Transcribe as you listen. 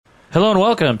Hello and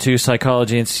welcome to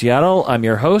Psychology in Seattle. I'm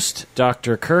your host,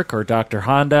 Dr. Kirk or Dr.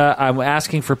 Honda. I'm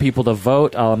asking for people to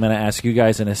vote. I'm going to ask you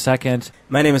guys in a second.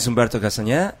 My name is Humberto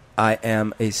Castañeda. I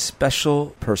am a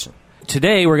special person.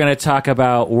 Today we're going to talk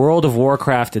about World of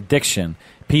Warcraft addiction.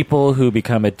 People who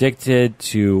become addicted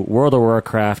to World of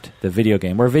Warcraft, the video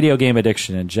game, or video game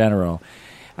addiction in general.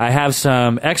 I have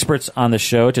some experts on the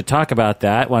show to talk about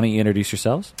that. Why don't you introduce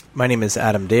yourselves? My name is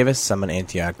Adam Davis. I'm an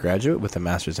Antioch graduate with a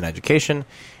master's in education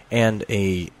and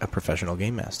a professional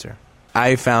game master.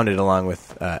 I founded, along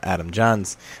with Adam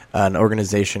Johns, an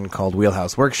organization called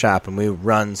Wheelhouse Workshop, and we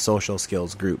run social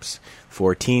skills groups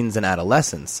for teens and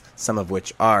adolescents, some of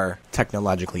which are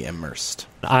technologically immersed.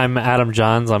 I'm Adam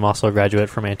Johns. I'm also a graduate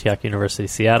from Antioch University,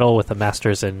 Seattle, with a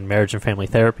master's in marriage and family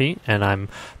therapy, and I'm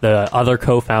the other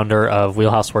co-founder of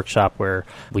Wheelhouse Workshop, where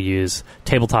we use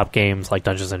tabletop games like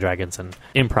Dungeons & Dragons and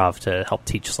improv to help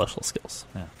teach social skills.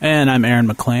 Yeah. And I'm Aaron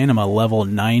McLean. I'm a level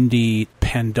 90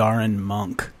 Pandaren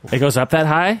monk. It goes up that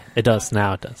high? It does.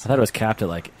 Now it does. I thought it was capped at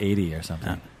like 80 or something.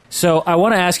 Yeah. So I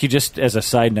want to ask you, just as a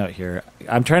side note here,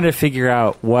 I'm trying to figure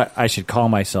out what I should call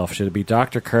myself. Should it be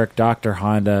Dr. Kirk, Dr.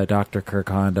 Honda, Dr. Kirk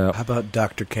Honda? How about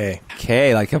Dr. K?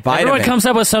 K, like a vitamin. Everyone comes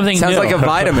up with something Sounds new. like a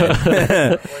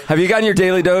vitamin. Have you gotten your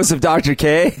daily dose of Dr.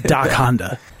 K? Doc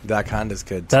Honda. Doc Honda's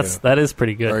good, too. That is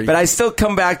pretty good. But I still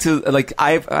come back to, like,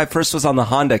 I first was on the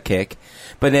Honda kick,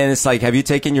 but then it's like, have you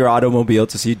taken your automobile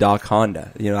to see Doc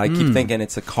Honda? You know, I keep thinking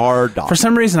it's a car doc. For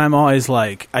some reason, I'm always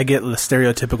like, I get the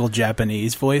stereotypical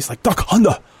Japanese voice, like, Doc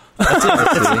Honda.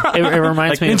 It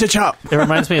reminds like me Ninja Chop. It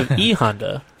reminds me of E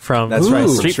Honda from That's right,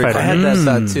 Street Fighter. I had that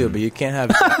thought, too, but you can't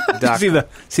have Doc.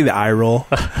 see the eye roll.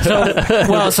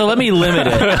 So let me limit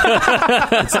it.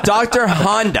 It's Dr.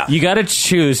 Honda. You got to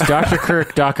choose Dr.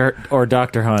 Kirk, or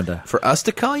Dr. Honda. For us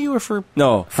to call you, or for...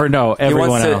 No.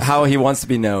 Everyone else. How he wants to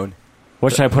be known.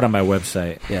 What should I put on my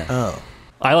website? Yeah. Oh.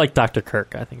 I like Dr.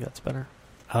 Kirk. I think that's better.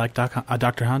 I like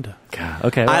Dr. Honda. God,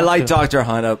 okay. I like Dr.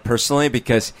 Honda personally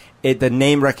because the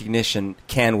name recognition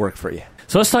can work for you.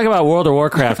 So let's talk about World of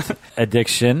Warcraft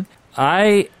addiction.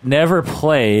 I never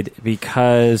played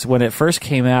because when it first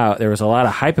came out, there was a lot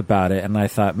of hype about it, and I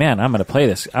thought, man, I'm going to play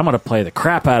this. I'm going to play the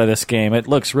crap out of this game. It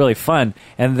looks really fun.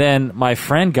 And then my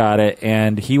friend got it,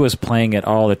 and he was playing it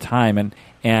all the time, and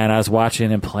I was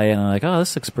watching him play, and I'm like, oh,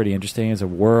 this looks pretty interesting. It's a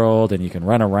world, and you can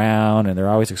run around, and they're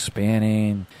always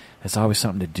expanding. There's always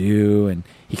something to do, and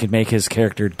he could make his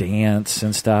character dance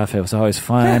and stuff. It was always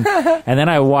fun. And then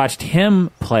I watched him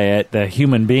play it, the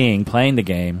human being playing the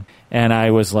game, and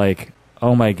I was like,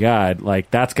 oh my God,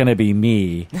 like that's going to be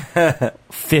me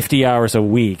 50 hours a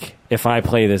week if I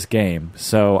play this game.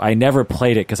 So I never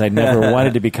played it because I never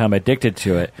wanted to become addicted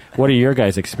to it. What are your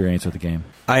guys' experience with the game?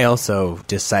 I also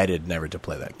decided never to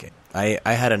play that game. I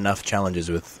had enough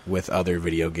challenges with other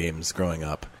video games growing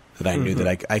up that I knew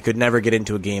that I could never get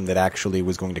into a game that actually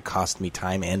was going to cost me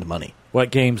time and money. What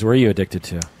games were you addicted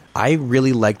to? I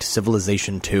really liked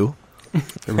Civilization 2.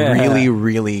 Really,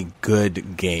 really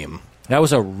good game. That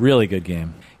was a really good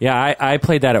game. Yeah, I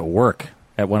played that at work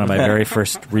at one of my very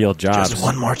first real jobs. Just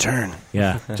one more turn.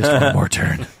 Yeah, just one more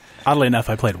turn. Oddly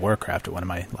enough, I played Warcraft at one of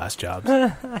my last jobs.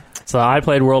 So I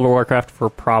played World of Warcraft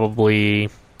for probably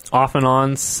off and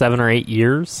on 7 or 8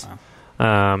 years. Wow.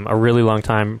 A really long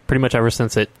time, pretty much ever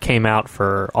since it came out,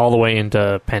 for all the way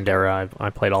into Pandera.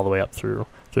 I played all the way up through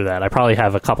that. I probably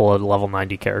have a couple of level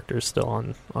 90 characters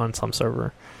still on some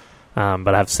server,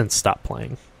 but I've since stopped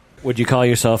playing. Would you call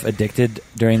yourself addicted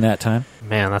during that time?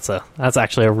 Man, that's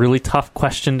actually a really tough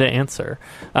question to answer.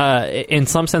 In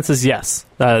some senses, yes.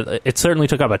 It certainly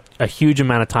took up a huge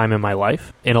amount of time in my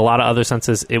life. In a lot of other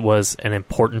senses, it was an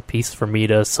important piece for me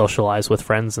to socialize with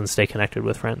friends and stay connected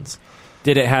with friends.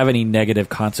 Did it have any negative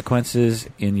consequences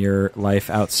in your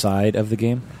life outside of the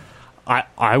game?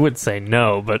 I would say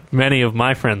no, but many of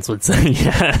my friends would say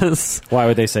yes. Why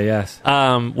would they say yes?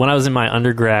 When I was in my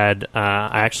undergrad,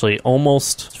 I actually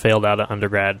almost failed out of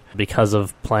undergrad because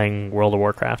of playing World of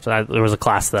Warcraft. There was a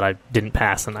class that I didn't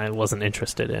pass and I wasn't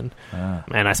interested in.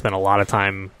 And I spent a lot of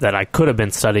time that I could have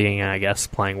been studying, I guess,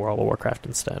 playing World of Warcraft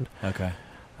instead. Okay.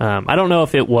 I don't know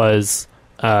if it was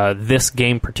this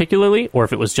game particularly, or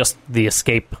if it was just the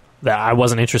escape, that I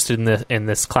wasn't interested in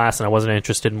this class, and I wasn't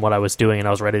interested in what I was doing, and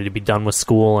I was ready to be done with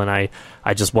school, and I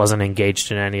just wasn't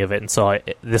engaged in any of it. And so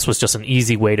this was just an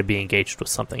easy way to be engaged with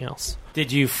something else.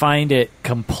 Did you find it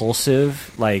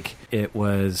compulsive? Like it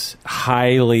was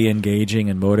highly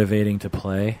engaging and motivating to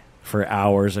play for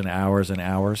hours and hours and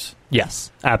hours?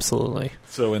 Yes, absolutely.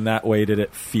 So in that way, did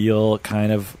it feel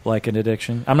kind of like an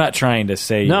addiction? I'm not trying to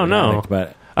say no, addict,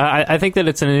 but I think that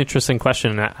it's an interesting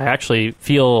question. I actually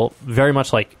feel very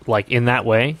much like in that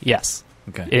way, yes.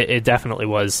 Okay. It definitely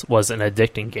was an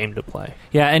addicting game to play.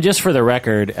 Yeah, and just for the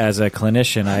record, as a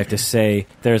clinician, I have to say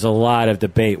there's a lot of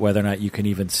debate whether or not you can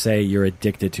even say you're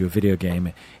addicted to a video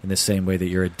game in the same way that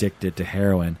you're addicted to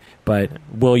heroin. But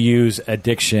we'll use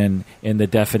addiction in the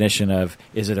definition of,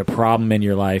 is it a problem in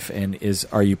your life, and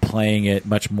are you playing it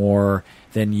much more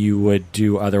than you would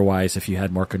do otherwise if you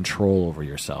had more control over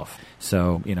yourself?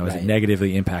 So, is it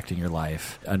negatively impacting your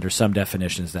life? Under some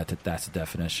definitions, that's the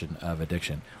definition of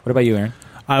addiction. What about you, Aaron?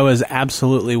 I was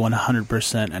absolutely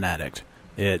 100% an addict.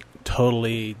 It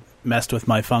totally messed with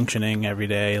my functioning every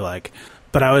day.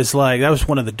 But I was that was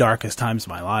one of the darkest times of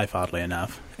my life, oddly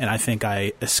enough. And I think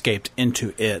I escaped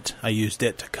into it. I used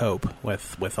it to cope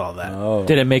with all that. Oh.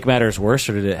 Did it make matters worse,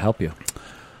 or did it help you?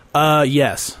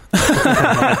 Yes.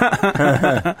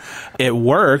 It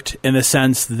worked in the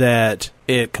sense that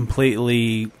it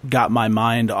completely got my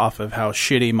mind off of how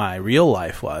shitty my real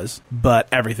life was, but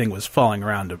everything was falling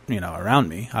around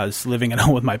me. I was living at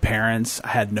home with my parents. I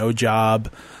had no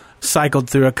job, cycled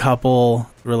through a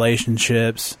couple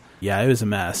relationships. Yeah, it was a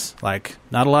mess.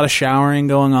 Not a lot of showering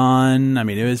going on. I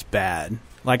mean, it was bad.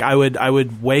 I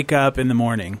would wake up in the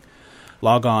morning,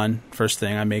 log on, first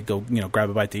thing, I may go,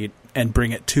 grab a bite to eat, and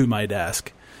bring it to my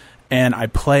desk. And I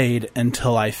played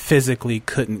until I physically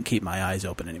couldn't keep my eyes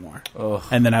open anymore. Ugh.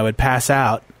 And then I would pass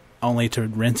out, only to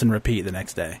rinse and repeat the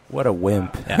next day. What a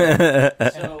wimp.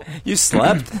 Yeah. You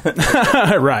slept?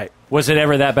 Right. Was it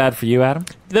ever that bad for you, Adam?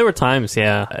 There were times,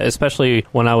 yeah, especially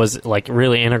when I was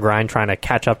really in a grind trying to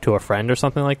catch up to a friend or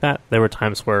something like that. There were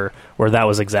times where that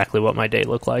was exactly what my day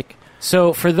looked like.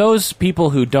 So for those people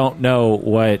who don't know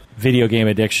what video game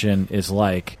addiction is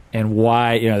like and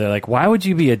why, they're like, why would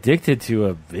you be addicted to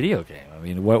a video game? I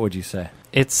mean, what would you say?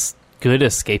 It's good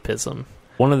escapism.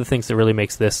 One of the things that really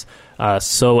makes this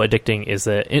so addicting is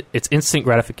that it's instant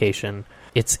gratification.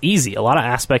 It's easy. A lot of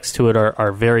aspects to it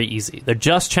are very easy. They're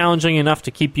just challenging enough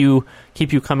to keep you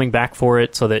coming back for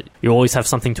it, so that you always have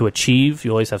something to achieve.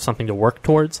 You always have something to work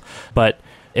towards. But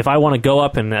if I want to go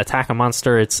up and attack a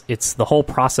monster, it's the whole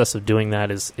process of doing that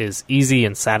is easy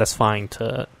and satisfying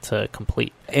to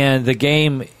complete. And the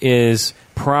game is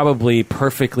probably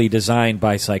perfectly designed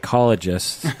by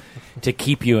psychologists to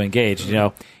keep you engaged.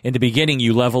 In the beginning,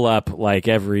 you level up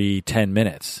every 10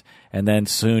 minutes. And then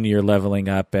soon you're leveling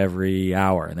up every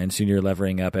hour, and then soon you're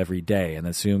leveling up every day, and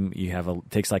then soon you have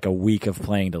takes a week of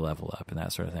playing to level up and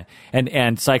that sort of thing.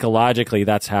 And psychologically,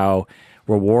 that's how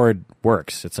reward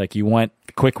works. It's you want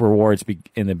quick rewards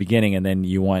in the beginning, and then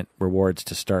you want rewards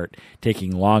to start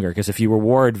taking longer. Because if you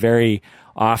reward very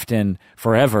often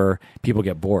forever, people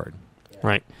get bored.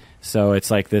 Right. So it's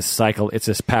this cycle. It's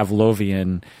this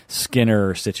Pavlovian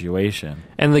Skinner situation.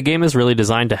 And the game is really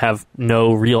designed to have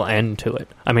no real end to it.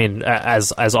 I mean,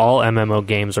 as all MMO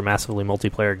games or massively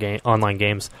multiplayer online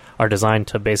games are designed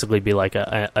to basically be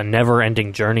a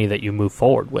never-ending journey that you move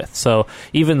forward with. So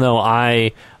even though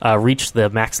I reached the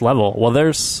max level, well,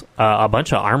 there's a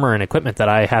bunch of armor and equipment that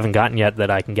I haven't gotten yet that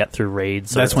I can get through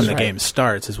raids. That's when the game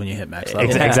starts, is when you hit max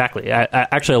level. Exactly.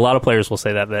 Actually, a lot of players will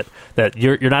say that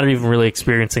you're not even really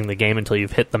experiencing the game until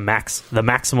you've hit the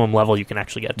maximum level you can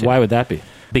actually get to. Why would that be?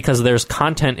 Because there's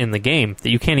content in the game that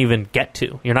you can't even get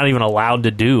to. You're not even allowed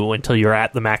to do until you're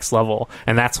at the max level,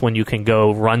 and that's when you can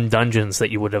go run dungeons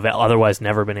that you would have otherwise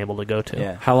never been able to go to.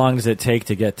 Yeah. How long does it take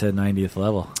to get to 90th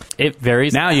level? It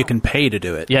varies. Now you can pay to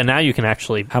do it. Yeah, now you can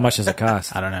actually... How much does it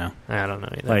cost? I don't know. I don't know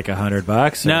either.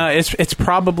 $100? No, it's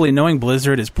probably, knowing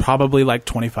Blizzard, is probably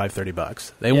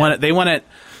 $25-$30. They want it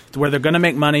where they're going to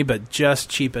make money, but just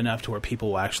cheap enough to where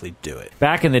people will actually do it.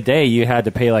 Back in the day, you had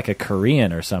to pay a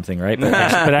Korean or something, right? But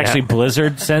actually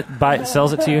Blizzard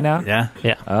sells it to you now? Yeah.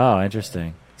 Yeah. Oh,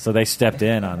 interesting. So they stepped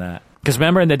in on that. Because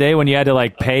remember in the day when you had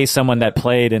to pay someone that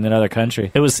played in another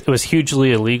country? It was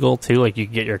hugely illegal too. You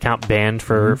could get your account banned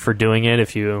for doing it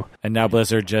if you... And now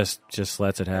Blizzard just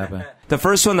lets it happen. The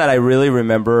first one that I really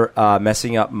remember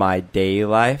messing up my day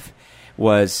life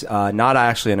was not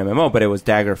actually an MMO, but it was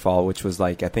Daggerfall, which was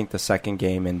I think the second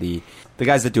game in the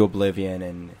guys that do Oblivion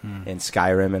and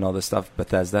Skyrim and all this stuff,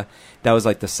 Bethesda. That was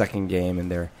the second game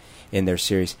in their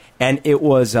series, and it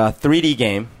was a 3D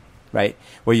game, right?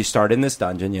 Where you start in this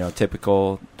dungeon,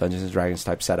 typical Dungeons and Dragons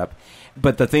type setup.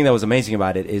 But the thing that was amazing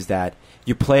about it is that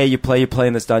you play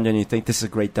in this dungeon, and you think this is a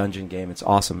great dungeon game, it's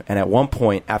awesome. And at one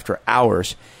point, after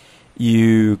hours,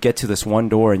 you get to this one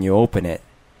door and you open it,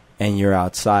 and you're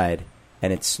outside.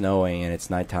 And it's snowing, and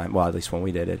it's nighttime. Well, at least when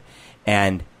we did it.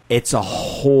 And it's a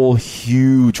whole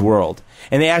huge world.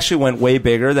 And they actually went way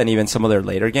bigger than even some of their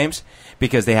later games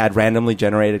because they had randomly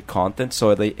generated content.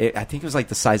 So I think it was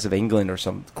the size of England or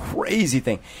some crazy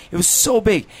thing. It was so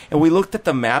big. And we looked at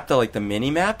the map, the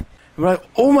mini map. And We're like,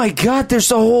 oh my God, there's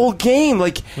the whole game.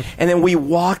 Like, and then we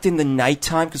walked in the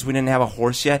nighttime because we didn't have a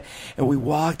horse yet. And we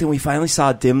walked and we finally saw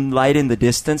a dim light in the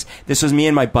distance. This was me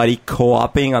and my buddy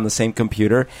co-oping on the same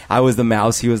computer. I was the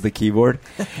mouse, he was the keyboard.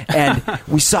 And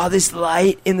we saw this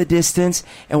light in the distance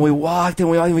and we walked and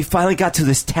we finally got to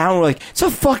this town. We're like, it's a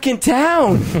fucking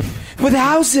town with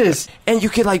houses. And you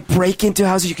could like break into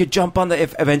houses. You could jump on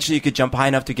eventually you could jump high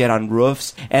enough to get on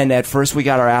roofs. And at first we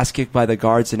got our ass kicked by the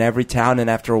guards in every town. And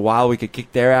after a while we could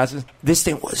kick their asses. This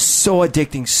thing was so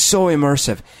addicting, so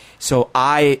immersive. So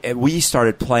we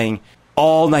started playing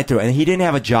all night through. And he didn't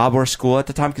have a job or school at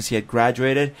the time because he had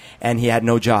graduated and he had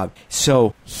no job.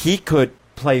 So he could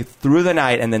play through the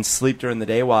night and then sleep during the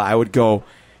day while I would go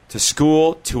to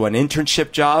school, to an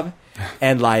internship job,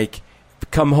 and like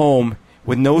come home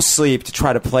with no sleep to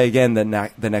try to play again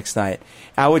the next night.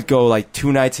 I would go like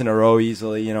 2 nights in a row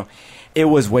easily, you know. It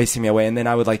was wasting me away. And then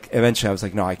I would like, eventually I was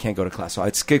like, no, I can't go to class. So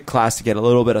I'd skip class to get a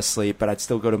little bit of sleep, but I'd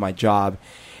still go to my job.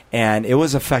 And it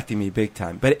was affecting me big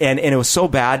time. And it was so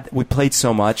bad, we played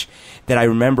so much that I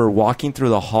remember walking through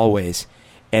the hallways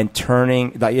and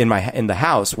turning, like in the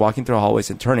house, walking through the hallways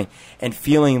and turning and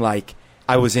feeling like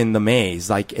I was in the maze.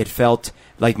 Like it felt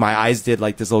like my eyes did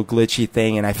like this little glitchy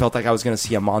thing, and I felt like I was going to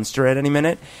see a monster at any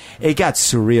minute. It got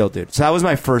surreal, dude. So that was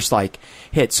my first like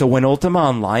hit. So when Ultima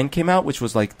Online came out, which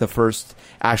was like the first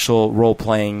actual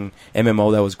role-playing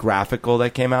MMO that was graphical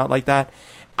that came out like that,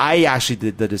 I actually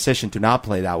did the decision to not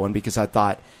play that one because I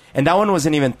thought, and that one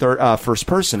wasn't even first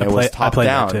person. It was top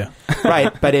down. That too.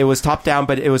 Right, but it was top down,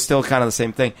 but it was still kind of the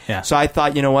same thing. Yeah. So I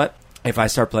thought, you know what? If I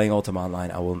start playing Ultima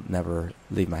Online, I will never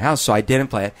leave my house. So I didn't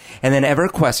play it. And then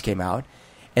EverQuest came out,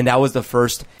 and that was the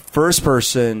first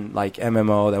person like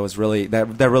MMO that was really that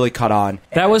really caught on.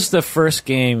 That was the first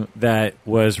game that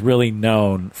was really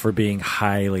known for being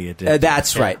highly addictive.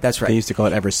 That's right. That's right. They used to call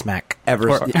it Eversmack.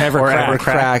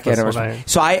 Evercrack.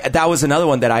 So that was another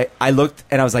one that I looked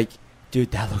and I was like,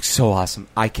 dude, that looks so awesome.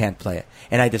 I can't play it,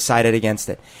 and I decided against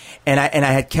it. And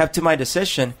I had kept to my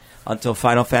decision until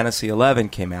Final Fantasy XI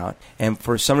came out. And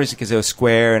for some reason, because it was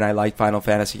Square and I liked Final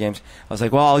Fantasy games, I was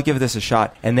like, well, I'll give this a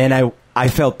shot. And then I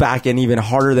felt back in even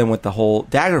harder than with the whole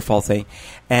Daggerfall thing.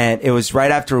 And it was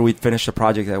right after we'd finished the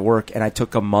project at work, and I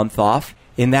took a month off.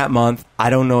 In that month,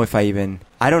 I don't know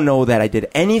that I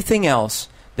did anything else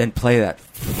than play that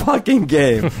fucking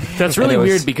game. That's really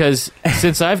weird because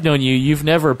since I've known you, you've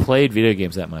never played video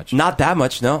games that much. Not that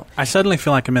much, no. I suddenly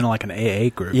feel like I'm in like an AA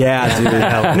group. Yeah,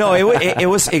 dude. No,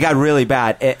 it got really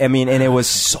bad. I mean, and it was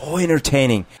so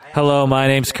entertaining. Hello, my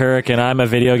name's Kirk, and I'm a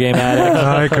video game addict.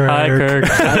 Hi, Kirk. Hi,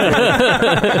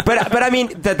 Kirk. But I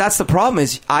mean, that's the problem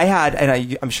is I had,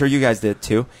 and I'm sure you guys did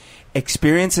too,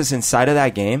 experiences inside of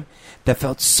that game that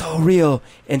felt so real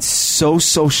and so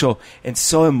social and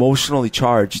so emotionally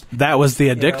charged. That was the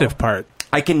addictive part.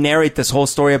 I can narrate this whole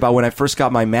story about when I first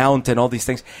got my mount and all these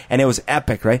things, and it was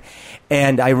epic, right?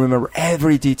 And I remember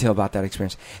every detail about that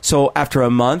experience. So after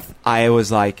a month, I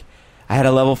was like, I had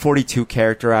a level 42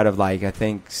 character out of like, I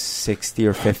think 60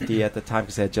 or 50 at the time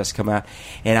because it had just come out.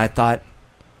 And I thought,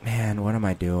 man, what am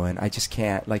I doing? I just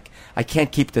can't. Like, I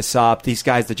can't keep this up. These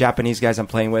guys, the Japanese guys I'm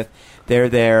playing with, they're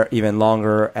there even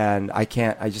longer, and I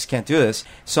just can't do this.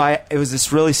 So it was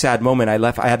this really sad moment.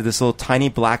 I had this little tiny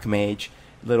black mage,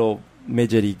 little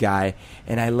midgety guy,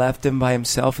 and I left him by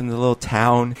himself in the little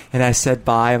town, and I said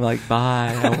bye. I'm like,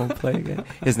 bye, I won't play again.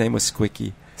 His name was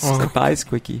Squicky. Bye,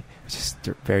 Squicky. Which is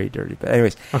very dirty. But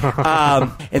anyways.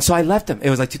 And so I left him. It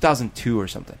was like 2002 or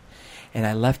something. And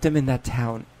I left him in that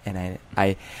town, and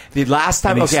I the last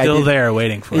time, and he's still there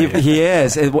waiting for you. He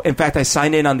is. In fact, I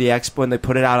signed in on the Xbox when they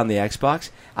put it out on the Xbox.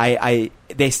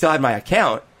 They still had my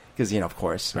account because, of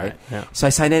course, right? Yeah. So I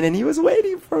signed in, and he was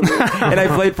waiting for me, and I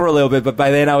played for a little bit. But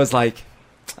by then, I was like,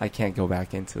 I can't go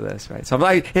back into this, right? So I'm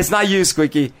like, it's not you,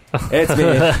 Squeaky, it's me.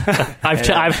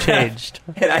 I've changed,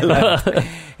 and I left.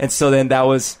 And so then that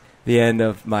was the end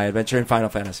of my adventure in Final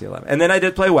Fantasy XI. And then I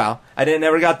did play WoW. I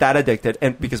never got that addicted,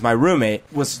 and because my roommate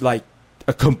was like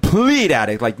a complete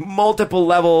addict, like multiple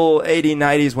level 80,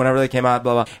 90s whenever they came out,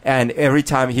 blah, blah. And every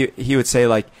time he would say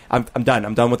like, I'm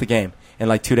done with the game. And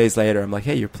like 2 days later, I'm like,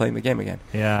 hey, you're playing the game again.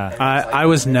 Yeah. I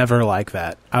was never like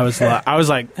that. I was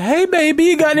like, hey, baby,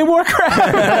 you got any more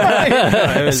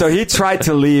crap? So he tried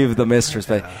to leave the mistress.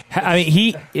 But I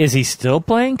mean, is he still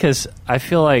playing? Because I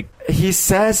feel like he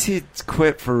says he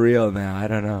quit for real now. I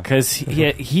don't know. Because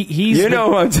he's you know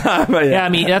what I'm talking about. Yeah, I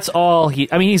mean that's all he.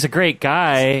 I mean he's a great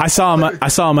guy. I saw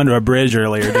him under a bridge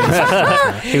earlier.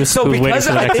 He was waiting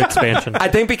for the next expansion. I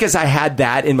think because I had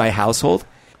that in my household,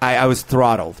 I was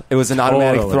throttled. It was an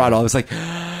automatic throttle. I was like,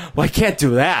 well, I can't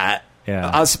do that.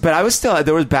 Yeah. But I was still,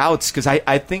 there was bouts because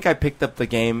I think I picked up the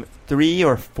game 3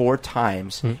 or 4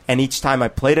 times, and each time I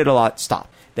played it a lot, stopped.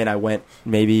 Then I went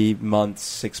maybe months,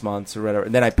 6 months or whatever,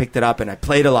 and then I picked it up and I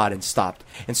played a lot and stopped.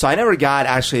 And so I never got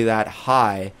actually that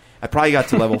high. I probably got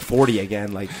to level 40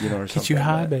 again, or something. Get you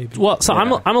high, baby. Well, so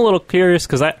I'm a little curious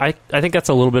because I think that's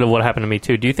a little bit of what happened to me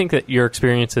too. Do you think that your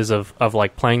experiences of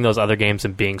like playing those other games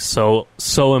and being so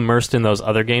immersed in those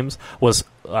other games was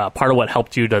part of what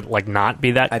helped you to like not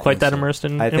be that immersed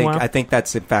in WoW? I think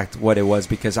that's in fact what it was,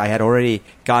 because I had already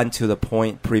gotten to the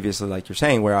point previously, like you're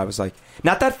saying, where I was like,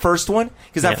 not that first one,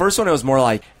 because that first one it was more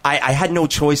like I had no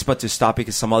choice but to stop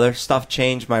because some other stuff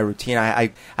changed my routine.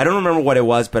 I don't remember what it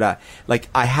was, but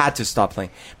I had to stop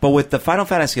playing. But with the Final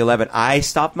Fantasy 11, I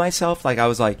stopped myself. Like I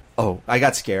was like, oh, I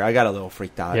got scared. I got a little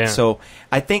freaked out. Yeah. So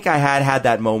I think I had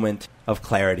that moment of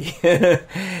clarity.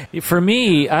 For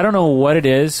me, I don't know what it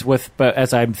is but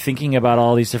as I'm thinking about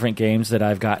all these different games that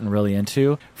I've gotten really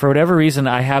into, for whatever reason,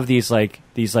 I have these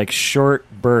short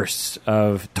bursts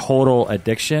of total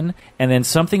addiction, and then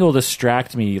something will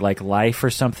distract me, like life or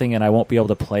something, and I won't be able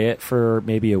to play it for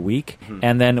maybe a week.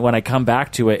 And then when I come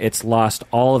back to it, it's lost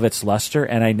all of its luster,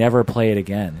 and I never play it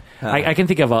again. I can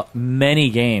think of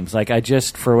many games. Like I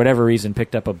just, for whatever reason,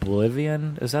 picked up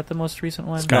Oblivion. Is that the most recent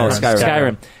one?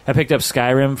 Skyrim. I picked up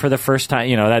Skyrim for the first time.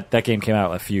 That game came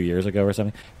out a few years ago or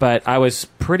something. But I was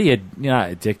pretty, not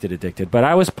addicted, but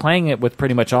I was playing it with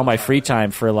pretty much all my free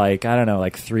time for like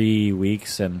 3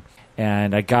 weeks, and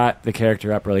I got the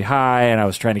character up really high, and I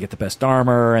was trying to get the best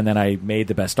armor, and then I made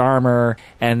the best armor,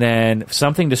 and then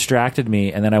something distracted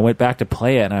me, and then I went back to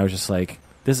play it, and I was just like,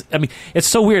 it's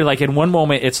so weird. Like in one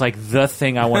moment, it's like the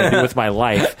thing I want to do with my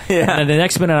life, and then the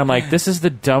next minute, I'm like, this is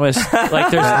the dumbest. Like,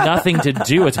 there's nothing to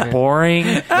do. It's boring.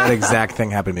 That exact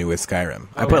thing happened to me with Skyrim.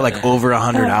 I put like over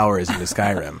 100 hours into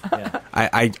Skyrim. Yeah.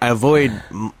 I avoid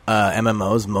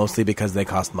MMOs mostly because they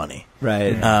cost money.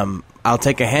 Right. I'll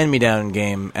take a hand-me-down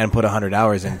game and put 100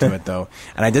 hours into it, though.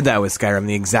 And I did that with Skyrim,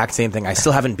 the exact same thing. I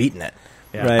still haven't beaten it.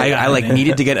 Yeah. Right. I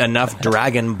needed to get enough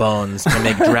dragon bones to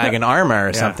make dragon armor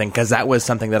or something, because that was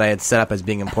something that I had set up as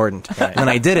being important. And then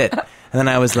I did it, and then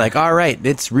I was like, all right,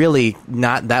 it's really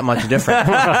not that much different.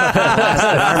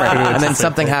 And then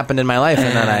something happened in my life,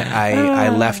 and then I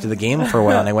left the game for a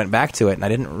while, and I went back to it, and I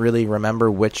didn't really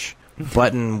remember which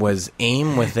button was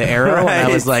aim with the arrow, and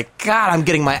I was like, God, I'm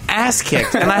getting my ass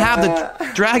kicked, and I have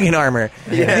the dragon armor.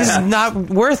 This is not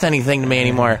worth anything to me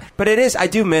anymore. But it is. I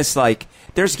do miss, like,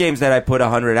 there's games that I put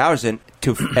 100 hours in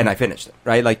and I finished it,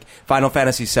 right? Like Final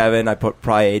Fantasy VII, I put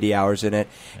probably 80 hours in it,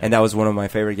 and that was one of my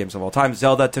favorite games of all time.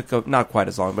 Zelda took not quite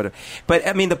as long, but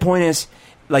I mean, the point is,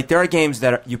 like, there are games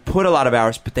that you put a lot of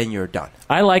hours, but then you're done.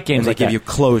 I like games and they like give that. you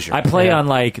closure. I play on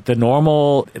like the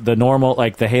normal,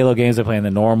 like the Halo games. I play in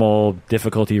the normal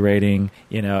difficulty rating,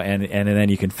 and then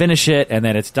you can finish it, and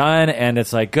then it's done, and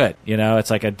it's like good, It's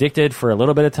like addicted for a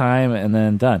little bit of time, and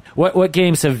then done. What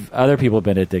games have other people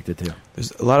been addicted to?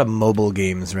 There's a lot of mobile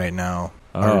games right now.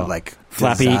 Are like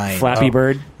Flappy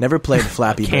Bird. Never played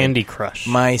Flappy Bird. Candy Crush.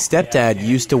 My stepdad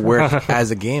used to work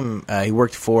as a game. He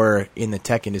worked in the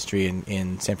tech industry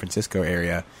in San Francisco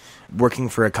area, working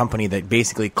for a company that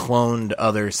basically cloned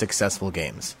other successful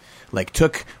games. Like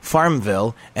took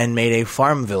Farmville and made a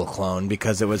Farmville clone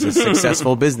because it was a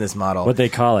successful business model. What'd they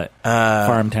call it?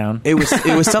 Farmtown. It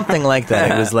was something like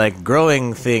that. It was like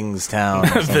Growing Things Town.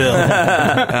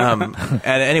 And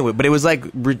anyway, but it was like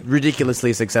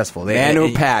ridiculously successful.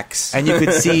 Manu Pax. And you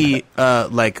could see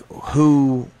like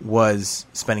who was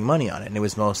spending money on it, and it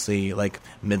was mostly like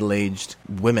middle-aged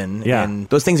women. Yeah. And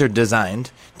those things are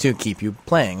designed to keep you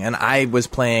playing. And I was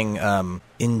playing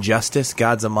Injustice: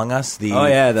 Gods Among Us,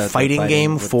 the fighting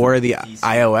game for the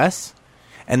iOS,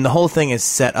 and the whole thing is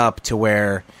set up to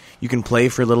where you can play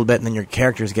for a little bit and then your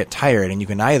characters get tired, and you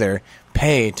can either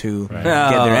pay to get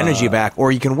their energy back,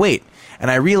 or you can wait.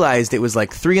 And I realized it was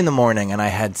like 3 a.m, and I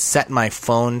had set my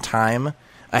phone time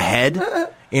ahead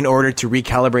in order to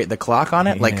recalibrate the clock on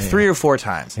it, like 3 or 4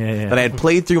 times. That I had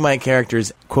played through my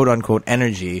character's quote-unquote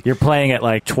energy. You're playing at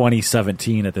like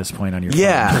 2017 at this point on your phone.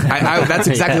 Yeah, that's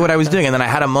exactly what I was doing. And then I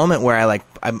had a moment where I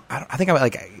think I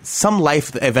like some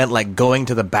life event, like going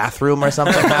to the bathroom or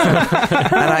something. And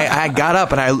I got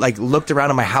up and I like looked around,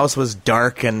 and my house was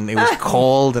dark and it was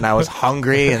cold and I was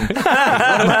hungry, and what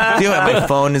am I doing? My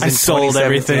phone is in sold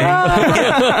everything.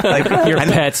 Like, Your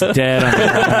pet's dead.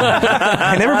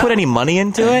 I never put any money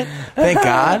into it, thank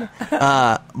God.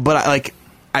 But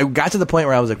I got to the point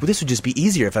where I was like, well, this would just be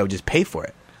easier if I would just pay for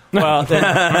it. Well,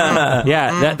 that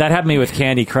happened to me with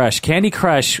Candy Crush. Candy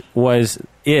Crush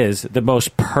is the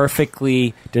most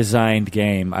perfectly designed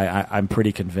game. I'm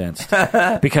pretty convinced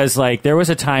because like there was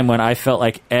a time when I felt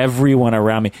like everyone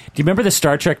around me. Do you remember the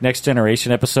Star Trek Next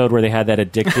Generation episode where they had that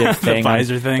addictive thing, the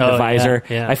visor thing? The Oh, visor.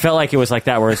 yeah. I felt like it was like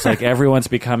that, where it's like everyone's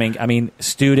becoming. I mean,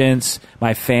 students,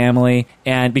 my family,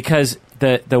 and because.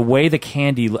 The way the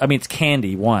candy, I mean, it's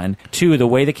candy. 1, 2. The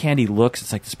way the candy looks,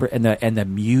 it's like this, and the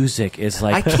music is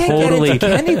like I can't totally get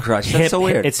into Candy Crush. That's so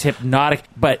weird. It's hypnotic.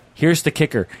 But here's the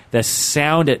kicker: the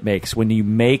sound it makes when you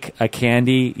make a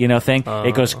candy, thing.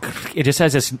 It goes. It just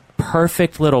has this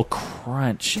perfect little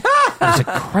crunch. There's a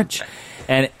crunch.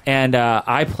 And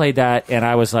I played that, and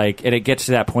I was like, and it gets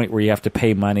to that point where you have to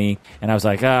pay money, and I was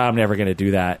like, I'm never going to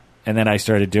do that. And then I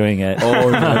started doing it.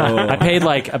 Oh no! I paid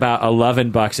like about $11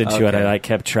 into it. Okay. I like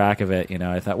kept track of it.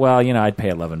 I thought, well, I'd pay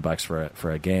 $11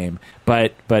 for a game,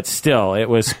 but still, it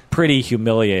was pretty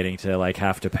humiliating to like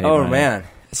have to pay. Oh money. man!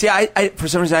 See, I for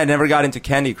some reason I never got into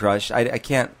Candy Crush. I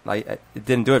can't. It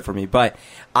didn't do it for me. But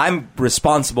I'm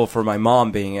responsible for my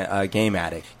mom being a game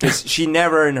addict because she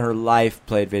never in her life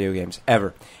played video games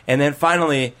ever. And then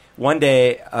finally one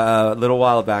day, a little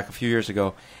while back, a few years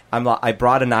ago. I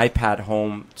brought an iPad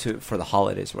home for the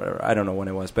holidays, whatever. I don't know when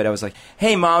it was, but I was like,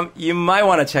 "Hey, Mom, you might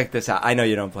want to check this out. I know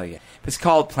you don't play it. It's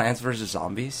called Plants vs.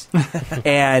 Zombies,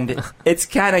 and it's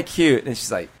kind of cute." And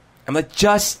she's like, "I'm like,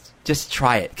 just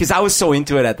try it," because I was so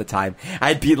into it at the time.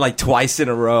 I'd beat like twice in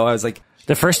a row. I was like,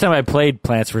 The first time I played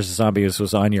Plants vs. Zombies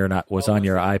was on your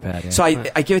iPad. Yeah. so I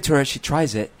give it to her. She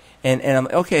tries it, and I'm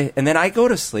like, okay. And then I go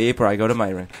to sleep or I go to my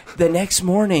room. The next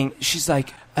morning, she's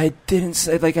like, I didn't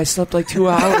sleep. Like I slept like 2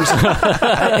 hours,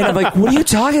 and I'm like, "What are you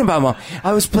talking about, Mom?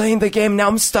 I was playing the game. Now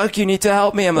I'm stuck. You need to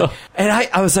help me." I'm like, and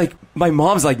I was like, my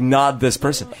mom's like not this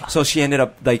person. So she ended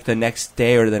up like the next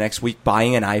day or the next week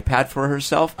buying an iPad for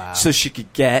herself so she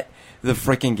could get the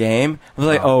freaking game. I was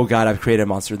like, oh god, I've created a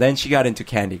monster. Then she got into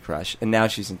Candy Crush, and now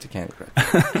she's into Candy Crush.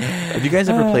 Have you guys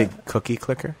ever played Cookie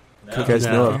Clicker? You guys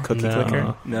know of Cookie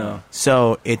Clicker? No.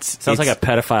 So Sounds like a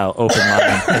pedophile open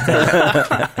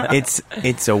line.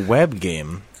 it's a web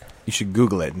game. You should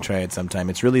Google it and try it sometime.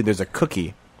 It's really there's a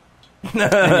cookie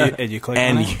and you click on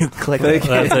and it? you click it.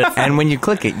 That's it. And when you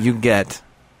click it, you get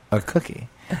a cookie.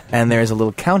 And there's a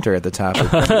little counter at the top of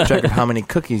keep track of how many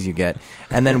cookies you get.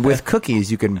 And then with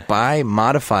cookies, you can buy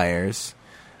modifiers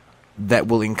that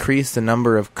will increase the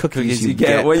number of cookies you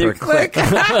get when per you click.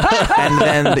 And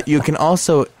then you can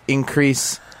also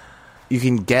increase. You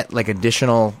can get like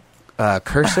additional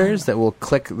cursors that will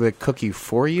click the cookie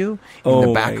for you in Oh the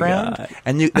my background.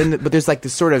 God. But there's like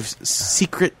this sort of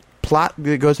secret plot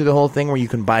that goes through the whole thing where you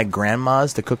can buy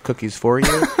grandmas to cook cookies for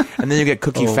you, and then you get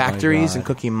cookie Oh my factories God. and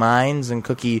cookie mines and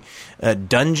cookie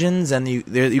dungeons, and you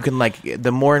can like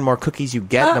the more and more cookies you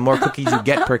get, the more cookies you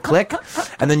get per click,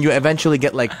 and then you eventually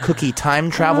get like cookie time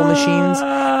travel machines,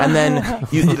 and then but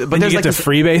Then you there's get like the this,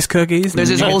 freebase cookies. there's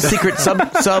this whole secret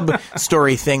sub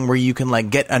story thing where you can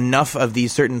like get enough of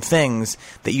these certain things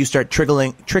that you start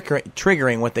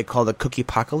triggering what they call the cookie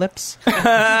apocalypse,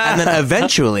 and then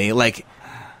eventually,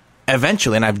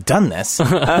 and I've done this, you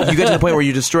get to the point where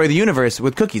you destroy the universe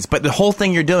with cookies. But the whole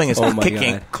thing you're doing is Oh my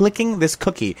God. clicking this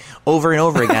cookie over and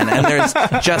over again, and there's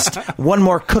just one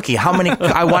more cookie. How many?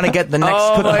 I want to get the next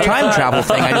Oh my cookie time God. travel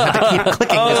thing. I just have to keep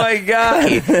clicking Oh this my God.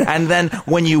 cookie. And then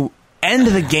when you end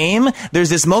the game, there's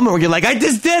this moment where you're like, I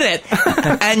just did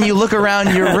it! And you look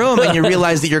around your room and you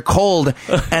realize that you're cold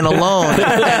and alone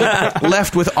and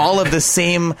left with all of the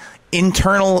same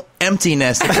internal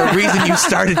emptiness. It's the reason you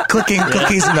started clicking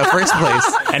cookies in the first place.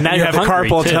 And now You you're have a hungry,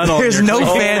 carpal too. tunnel. There's no Oh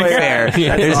my fanfare. God.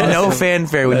 That's There's no awesome.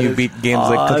 fanfare when you beat games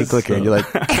like Cookie Clicker. And you're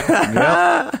like,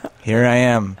 yep, here I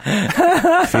am.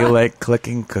 Feel like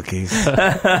clicking cookies.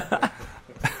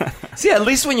 See, at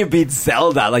least when you beat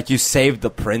Zelda, like you saved the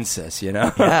princess, you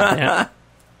know? Yeah. Yeah.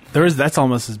 That's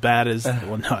almost as bad as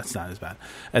well, no, it's not as bad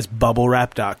as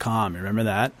bubblewrap.com. Remember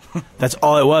that? That's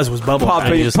all it was bubble wrap.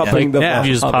 Popping, You just- popping the Yeah.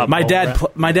 You just bubble. pop My bubble dad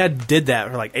wrap. my dad did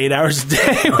that for like 8 hours a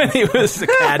day when he was a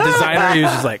CAD designer. He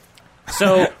was just like,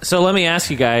 So let me ask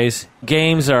you guys: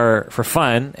 games are for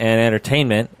fun and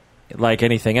entertainment, like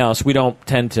anything else. We don't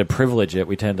tend to privilege it.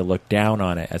 We tend to look down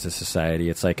on it as a society.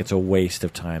 It's like it's a waste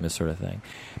of time, this sort of thing.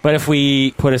 But if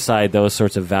we put aside those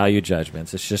sorts of value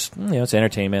judgments, it's just it's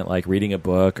entertainment, like reading a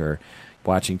book or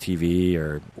watching TV.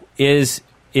 Or is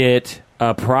it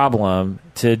a problem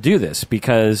to do this?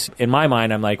 Because in my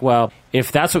mind, I'm like, well,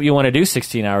 if that's what you want to do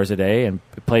 16 hours a day and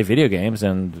play video games,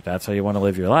 and that's how you want to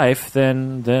live your life,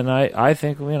 then I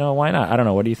think, why not? I don't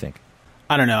know. What do you think?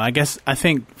 I don't know. I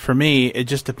think for me, it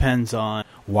just depends on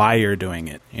why you're doing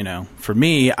it. You know, for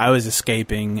me, I was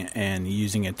escaping and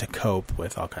using it to cope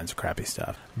with all kinds of crappy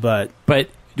stuff. But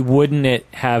wouldn't it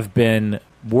have been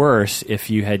worse if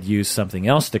you had used something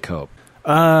else to cope?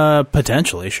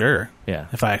 potentially, sure. Yeah.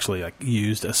 If I actually like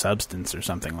used a substance or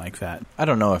something like that. I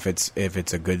don't know if it's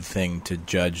a good thing to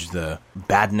judge the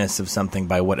badness of something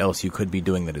by what else you could be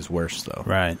doing that is worse, though.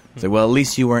 Right. It's like, well, at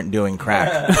least you weren't doing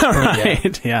crack.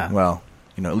 Right. Yeah. Well,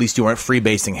 at least you weren't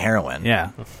freebasing heroin.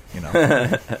 Yeah.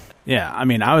 Yeah. I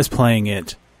mean, I was playing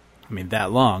it,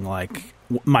 that long, like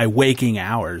my waking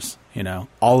hours,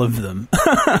 all of them,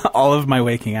 all of my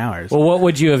waking hours. Well, what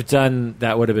would you have done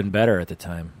that would have been better at the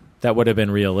time? That would have been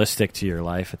realistic to your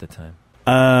life at the time?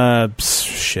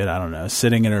 Shit, I don't know.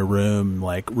 Sitting in a room,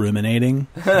 like, ruminating.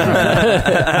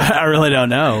 I really don't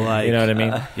know. Like, you know what I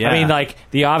mean? Yeah. I mean, like,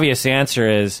 the obvious answer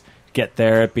is get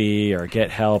therapy or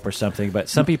get help or something, but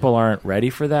some people aren't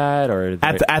ready for that. Or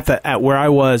at where I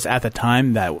was at the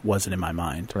time, that wasn't in my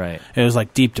mind. Right. It was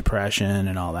like deep depression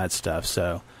and all that stuff.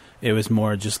 So it was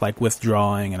more just like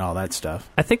withdrawing and all that stuff.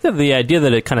 I think that the idea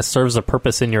that it kind of serves a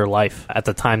purpose in your life at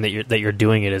the time that you're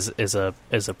doing it is a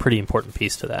pretty important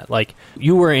piece to that. Like,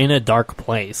 you were in a dark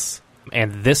place,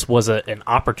 and this was an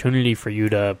opportunity for you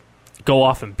to go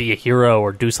off and be a hero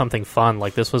or do something fun.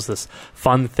 Like, this was this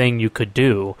fun thing you could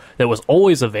do that was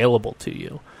always available to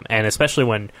you. And especially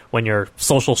when your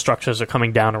social structures are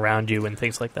coming down around you and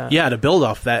things like that. Yeah, to build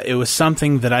off that, it was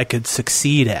something that I could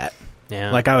succeed at.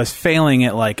 Yeah. Like, I was failing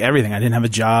at, like, everything. I didn't have a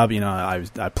job. I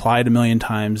applied a million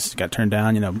times, got turned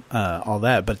down, all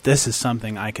that. But this is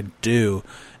something I could do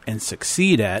and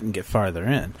succeed at and get farther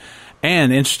in.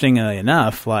 And interestingly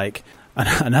enough, like,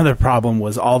 another problem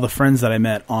was all the friends that I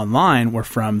met online were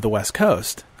from the West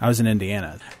Coast. I was in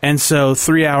Indiana. And so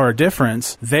 3-hour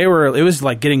difference, it was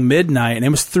like getting midnight, and it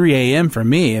was 3 a.m. for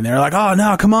me. And they were like, oh,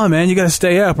 no, come on, man. You got to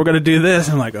stay up. We're going to do this.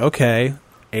 And I'm like, okay.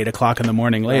 8 o'clock in the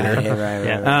morning later.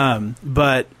 Right.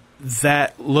 But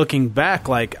that, looking back,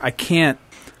 like, I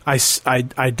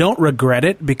don't regret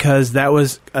it, because that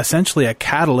was essentially a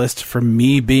catalyst for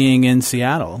me being in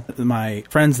Seattle. My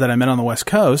friends that I met on the West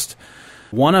Coast,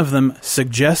 one of them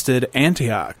suggested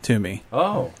Antioch to me.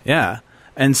 Oh. Yeah.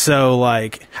 And so,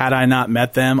 like, had I not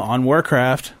met them on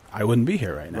Warcraft, I wouldn't be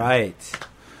here right now. Right.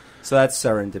 So that's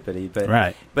serendipity.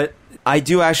 Right. But I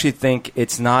do actually think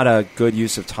it's not a good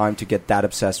use of time to get that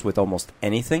obsessed with almost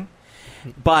anything.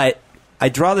 But I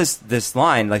draw this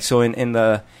line, like, so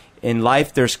in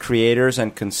life there's creators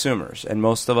and consumers, and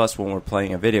most of us, when we're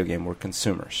playing a video game, we're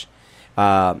consumers.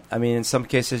 In some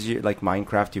cases, like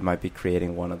Minecraft, you might be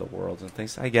creating one of the worlds and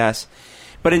things, I guess.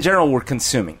 But in general, we're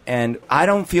consuming. And I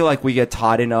don't feel like we get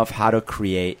taught enough how to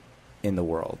create in the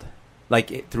world.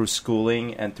 Like, through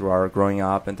schooling and through our growing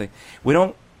up and things.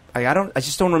 I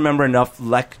just don't remember enough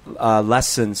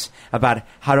lessons about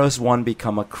how does one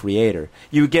become a creator.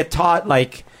 You get taught,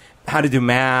 like, how to do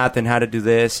math and how to do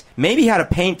this. Maybe how to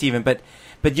paint even, but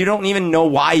you don't even know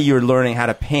why you're learning how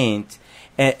to paint.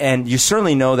 And you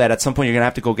certainly know that at some point you're going to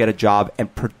have to go get a job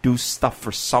and produce stuff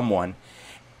for someone.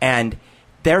 And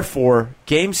therefore,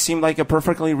 games seem like a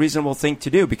perfectly reasonable thing to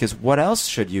do, because what else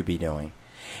should you be doing?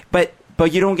 But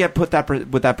you don't get put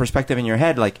with that perspective in your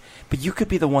head, like, but you could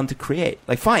be the one to create.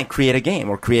 Like, fine, create a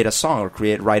game or create a song or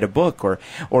write a book or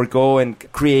go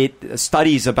and create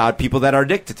studies about people that are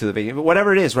addicted to the video game,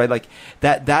 whatever it is, right? Like,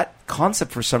 that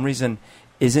concept for some reason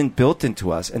isn't built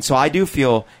into us. And so I do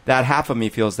feel that half of me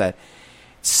feels that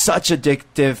such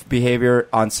addictive behavior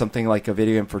on something like a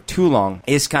video game for too long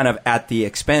is kind of at the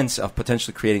expense of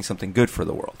potentially creating something good for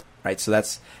the world, right? So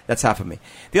that's half of me.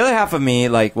 The other half of me,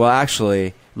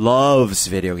 actually loves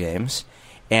video games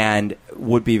and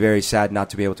would be very sad not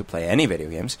to be able to play any video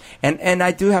games. And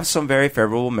I do have some very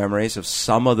favorable memories of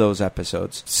some of those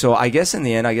episodes. So I guess in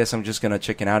the end, I'm just going to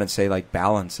chicken out and say, like,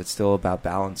 balance. It's still about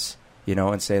balance,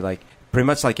 and say, like, pretty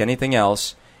much like anything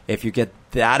else, if you get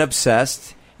that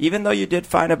obsessed, even though you did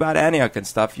find about Antioch and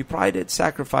stuff, you probably did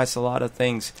sacrifice a lot of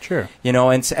things. Sure.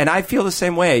 And I feel the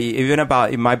same way. Even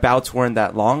about my bouts weren't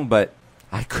that long, but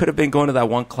I could have been going to that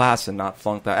one class and not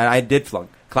flunked that. And I did flunk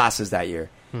classes that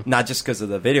year. Not just because of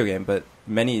the video game, but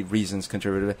many reasons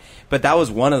contributed. But that was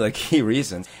one of the key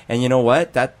reasons. And you know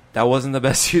what? That wasn't the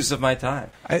best use of my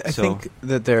time. I think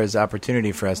that there is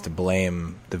opportunity for us to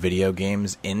blame the video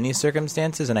games in these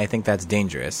circumstances, and I think that's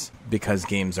dangerous, because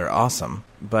games are awesome.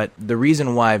 But the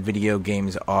reason why video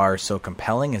games are so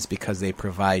compelling is because they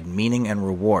provide meaning and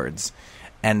rewards,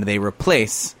 and they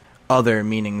replace other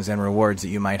meanings and rewards that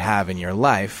you might have in your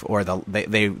life, or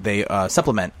they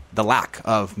supplement the lack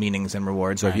of meanings and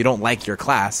rewards. So if you don't like your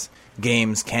class,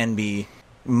 games can be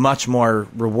much more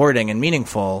rewarding and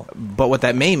meaningful. But what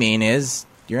that may mean is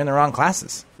you're in the wrong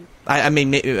classes. I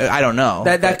mean, I don't know.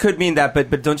 That could mean that,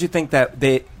 but don't you think that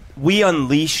we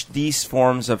unleash these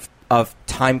forms of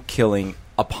time killing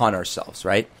upon ourselves,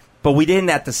 right? But we didn't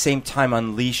at the same time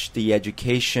unleash the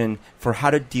education for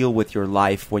how to deal with your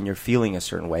life when you're feeling a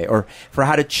certain way, or for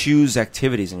how to choose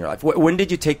activities in your life. When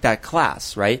did you take that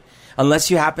class, right?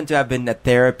 Unless you happen to have been at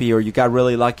therapy or you got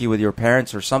really lucky with your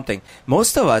parents or something.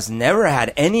 Most of us never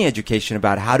had any education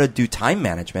about how to do time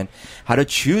management, how to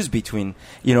choose between,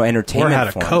 entertainment or how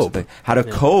to forms, cope. how to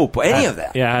cope, any of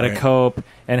that. Yeah, how to cope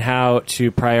and how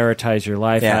to prioritize your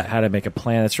life, Yeah. how to make a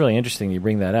plan. That's really interesting you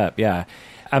bring that up. Yeah.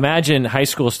 Imagine high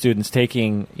school students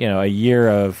taking, a year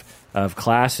of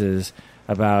classes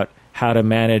about how to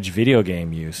manage video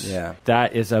game use. Yeah.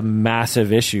 That is a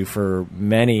massive issue for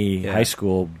many high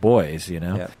school boys,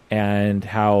 Yeah. and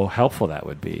how helpful that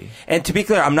would be. And to be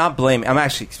clear, I'm not blaming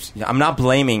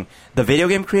the video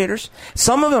game creators.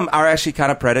 Some of them are actually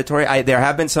kind of predatory. There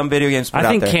have been some video games put I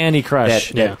think out there Candy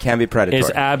Crush that can be predatory.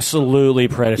 is absolutely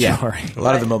predatory. a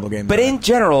lot of the mobile games. But in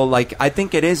general, I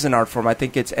think it is an art form. I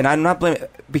think it's, and I'm not blaming,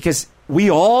 because we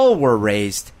all were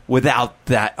raised without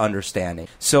that understanding.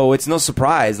 So it's no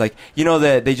surprise. That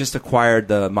they just acquired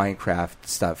the Minecraft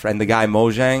stuff, and the guy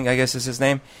Mojang, I guess is his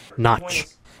name. Notch.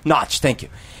 Thank you.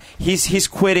 He's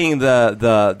quitting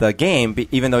the game,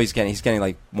 even though he's getting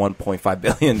like $1.5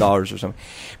 billion or something.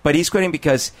 But he's quitting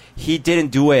because he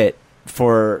didn't do it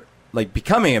for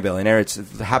becoming a billionaire. It's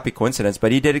a happy coincidence,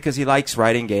 but he did it because he likes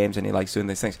writing games and he likes doing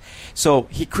these things. So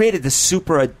he created this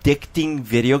super addicting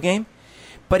video game.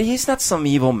 But he's not some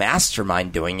evil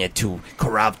mastermind doing it to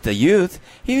corrupt the youth.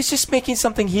 He was just making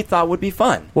something he thought would be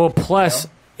fun. Well, plus,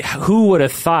 who would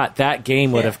have thought that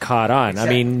game would have caught on?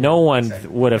 Exactly. I mean, no one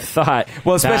would have thought.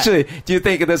 Well, especially, do you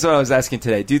think, and that's what I was asking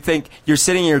today, do you think you're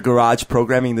sitting in your garage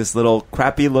programming this little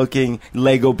crappy-looking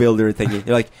Lego builder thingy?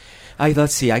 You're like,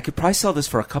 let's see, I could probably sell this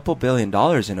for a couple $1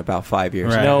 billion in about 5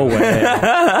 years. Right. No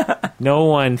way. No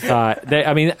one thought.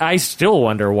 I still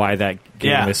wonder why that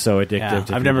game is so addictive. Yeah,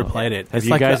 to I've never people. played it. Have It's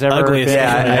you like guys the ever ugliest been?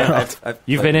 game. I've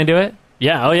You've played been into it?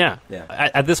 Yeah, oh yeah. Yeah.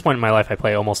 At this point in my life, I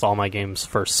play almost all my games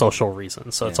for social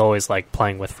reasons. So it's always like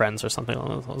playing with friends or something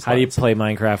along those How do you lines. play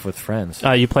Minecraft with friends?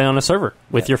 You play on a server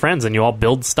with your friends, and you all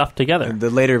build stuff together. The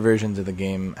later versions of the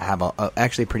game have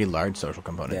actually a pretty large social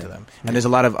component to them, and Yeah. there's a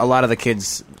lot of the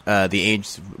kids the age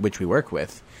which we work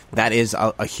with. That is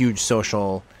a huge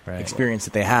social experience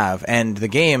that they have, and the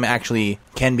game actually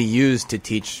can be used to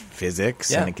teach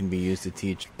physics, and it can be used to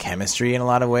teach chemistry in a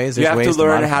lot of ways. You There's have ways to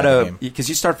learn how modify the to, game. because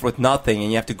you start with nothing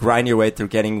and you have to grind your way through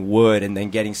getting wood and then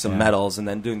getting some metals and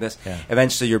then doing this. Yeah.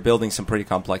 Eventually you're building some pretty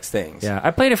complex things. Yeah,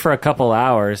 I played it for a couple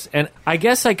hours, and I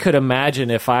guess I could imagine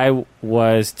if I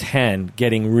was 10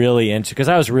 getting really into, because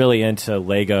I was really into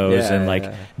Legos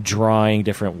and drawing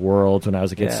different worlds when I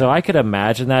was a kid. Yeah. So I could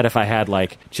imagine that if I had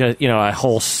just a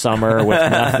whole summer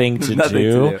with nothing to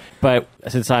do. But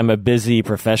since I'm a busy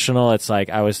professional, it's like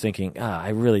I was thinking, I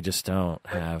really just don't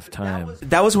have time.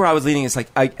 That was where I was leading. It's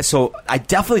so I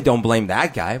definitely don't blame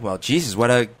that guy. Well, Jesus,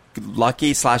 what a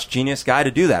lucky / genius guy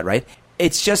to do that, right?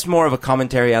 It's just more of a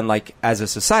commentary on as a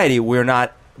society, we're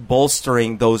not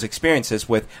bolstering those experiences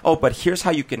with, but here's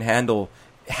how you can handle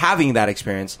having that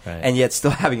experience and yet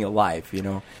still having a life,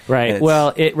 Right.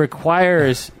 Well, it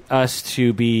requires us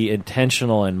to be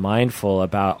intentional and mindful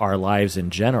about our lives in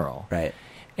general. Right.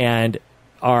 And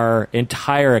our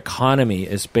entire economy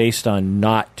is based on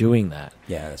not doing that.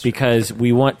 Yeah, that's because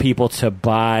we want people to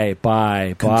buy.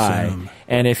 Consume.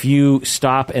 And if you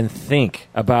stop and think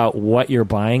about what you're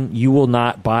buying, you will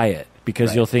not buy it.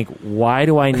 Because you'll think, why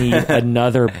do I need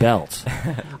another belt?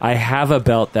 I have a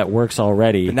belt that works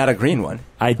already. But not a green one.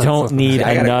 I don't need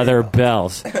I got a another green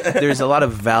belt. There's a lot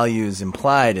of values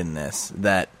implied in this,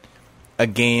 that a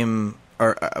game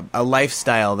or a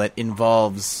lifestyle that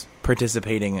involves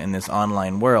participating in this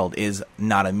online world is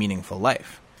not a meaningful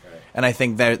life. And I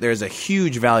think that there's a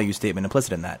huge value statement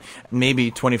implicit in that. Maybe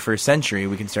 21st century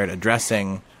we can start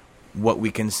addressing what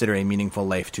we consider a meaningful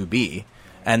life to be,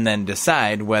 and then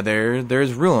decide whether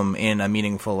there's room in a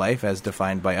meaningful life as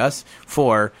defined by us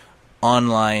for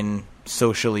online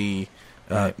socially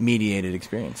mediated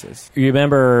experiences. You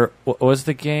remember, what was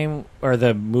the game or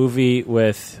the movie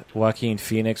with Joaquin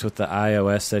Phoenix with the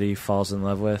iOS that he falls in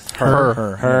love with?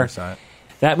 Her. I never saw it.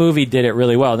 That movie did it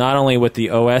really well, not only with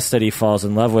the OS that he falls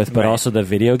in love with, but also the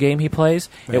video game he plays.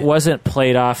 Right. It wasn't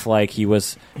played off like he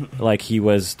was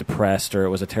depressed or it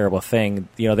was a terrible thing.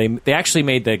 They actually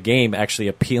made the game actually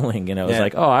appealing. It was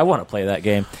like, I want to play that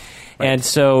game. Right. And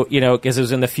so, because it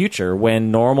was in the future when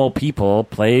normal people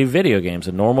play video games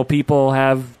and normal people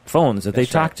have phones that they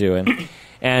talk to.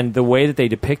 And the way that they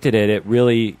depicted it, it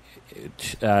really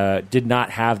did not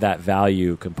have that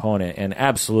value component. And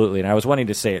absolutely, and I was wanting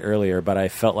to say it earlier, but I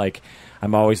felt like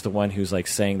I'm always the one who's like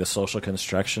saying the social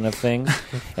construction of things,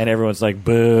 and everyone's like,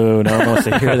 boo, no one wants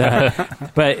to hear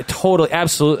that. But totally,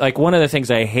 absolutely, like one of the things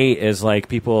I hate is like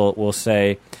people will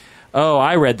say, oh,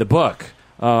 I read the book.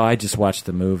 Oh, I just watched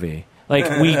the movie.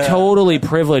 Like, we totally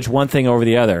privilege one thing over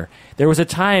the other. There was a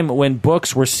time when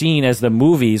books were seen as the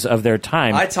movies of their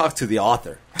time. I talked to the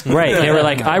author. Right. They were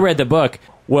like, I read the book.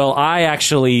 Well, I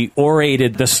actually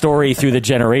orated the story through the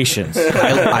generations.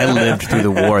 I lived through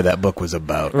the war that book was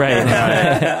about.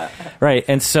 Right. Right.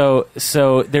 And so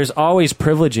there's always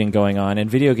privileging going on, and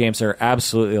video games are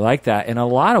absolutely like that. In a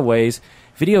lot of ways,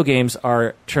 video games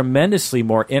are tremendously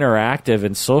more interactive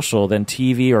and social than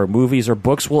TV or movies or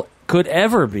books could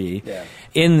ever be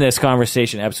in this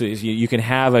conversation. Absolutely. You can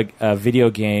have a video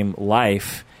game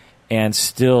life and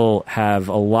still have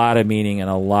a lot of meaning and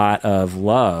a lot of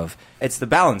love. It's the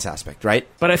balance aspect, right?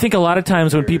 But I think a lot of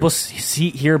times when people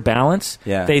hear balance,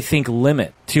 they think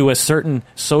limit to a certain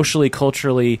socially,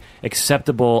 culturally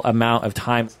acceptable amount of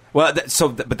time. Well,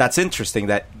 but that's interesting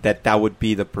that would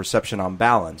be the perception on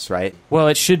balance, right? Well,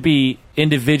 it should be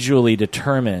individually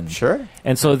determined. Sure.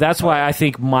 And so that's why I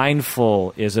think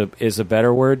mindful is a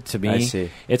better word to me. I see.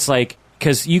 It's like,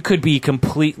 because you could be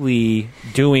completely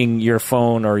doing your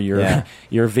phone or your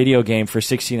video game for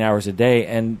 16 hours a day,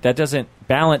 and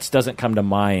balance doesn't come to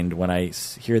mind when I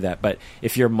hear that. But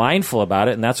if you're mindful about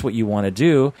it and that's what you want to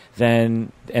do,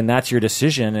 and that's your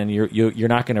decision, and you're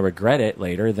not going to regret it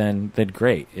later, then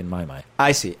great in my mind.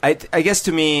 I see. I guess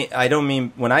to me, I don't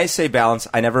mean, when I say balance,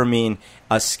 I never mean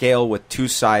a scale with two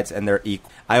sides and they're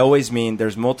equal. I always mean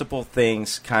there's multiple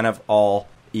things kind of all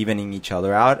evening each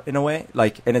other out in a way,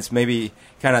 and it's maybe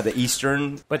kind of the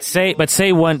Eastern. But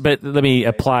let me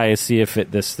apply, see if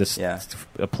this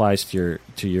applies to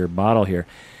your model here.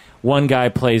 One guy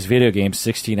plays video games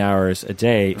 16 hours a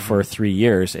day for 3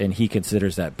 years, and he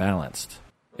considers that balanced.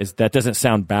 That doesn't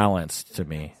sound balanced to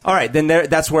me. All right, then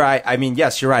that's where I mean,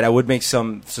 yes, you're right. I would make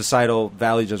some societal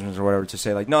value judgments or whatever to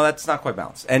say, like, no, that's not quite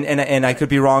balanced. And I could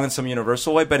be wrong in some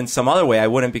universal way, but in some other way I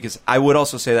wouldn't, because I would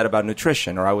also say that about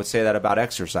nutrition, or I would say that about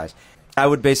exercise. I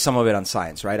would base some of it on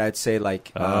science, right? I'd say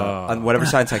on whatever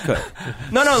science I could.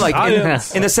 No,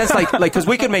 in the sense because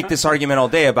we could make this argument all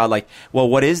day about well,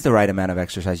 what is the right amount of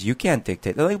exercise? You can't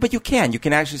dictate. But you can. You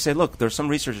can actually say, look, there's some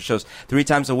research that shows 3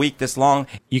 times a week this long.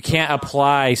 You can't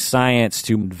apply science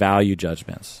to value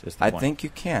judgments. Is the point. I think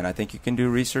you can. I think you can do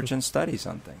research and studies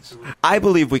on things. I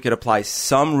believe we could apply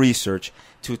some research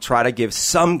to try to give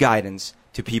some guidance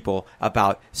to people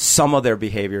about some of their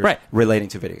behaviors relating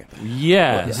to video games.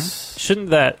 Yes. Shouldn't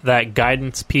that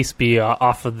guidance piece be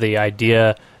off of the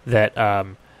idea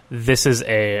that this is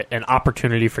an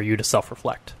opportunity for you to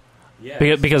self-reflect?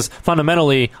 Yes. Because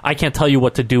fundamentally, I can't tell you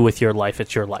what to do with your life.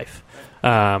 It's your life.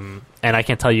 And I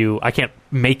can't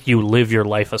make you live your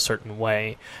life a certain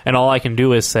way. And all I can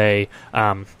do is say,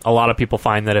 a lot of people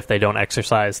find that if they don't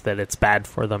exercise, that it's bad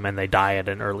for them and they die at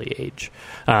an early age.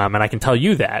 And I can tell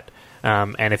you that.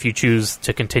 And if you choose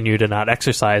to continue to not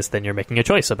exercise, then you're making a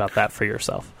choice about that for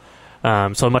yourself.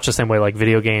 So much the same way like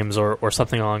video games or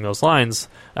something along those lines,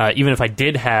 even if I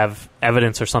did have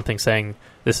evidence or something saying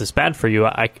this is bad for you,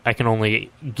 I can only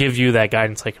give you that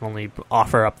guidance. I can only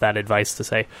offer up that advice to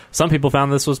say some people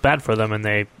found this was bad for them and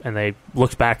they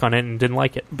looked back on it and didn't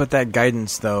like it. But that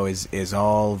guidance, though, is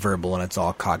all verbal and it's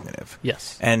all cognitive.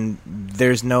 Yes. And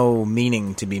there's no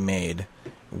meaning to be made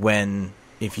when...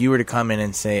 If you were to come in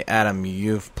and say, Adam,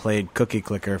 you've played Cookie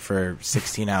Clicker for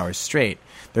 16 hours straight,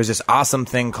 there's this awesome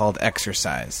thing called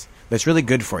exercise that's really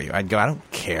good for you. I'd go, I don't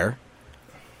care.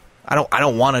 I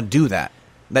don't want to do that.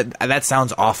 That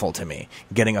sounds awful to me.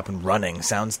 Getting up and running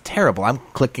sounds terrible. I'm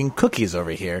clicking cookies over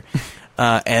here,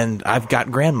 and I've got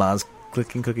grandmas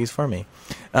clicking cookies for me.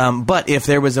 But if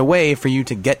there was a way for you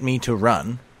to get me to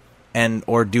run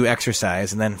or do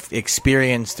exercise and then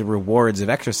experience the rewards of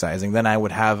exercising, then I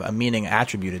would have a meaning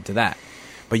attributed to that.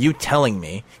 But you telling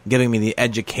me, giving me the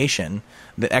education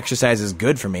that exercise is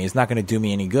good for me is not going to do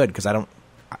me any good, because I don't...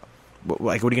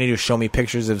 What are you going to do? Show me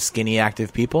pictures of skinny,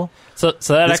 active people? So that this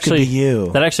actually could be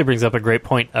you. That actually brings up a great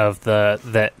point of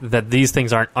that these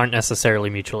things aren't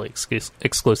necessarily mutually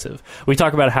exclusive. We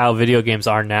talk about how video games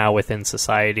are now within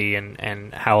society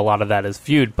and how a lot of that is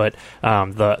viewed, but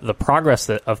the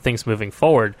progress of things moving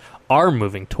forward are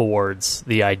moving towards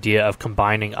the idea of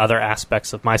combining other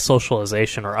aspects of my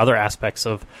socialization or other aspects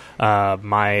of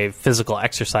my physical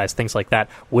exercise, things like that,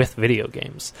 with video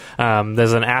games.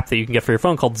 There's an app that you can get for your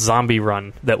phone called Zombie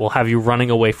Run that will have you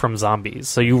running away from zombies.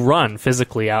 So you run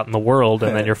physically out in the world,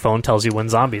 and then your phone tells you when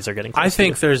zombies are getting close. I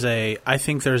think there's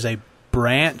a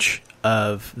branch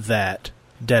of that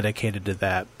dedicated to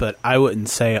that, but I wouldn't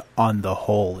say on the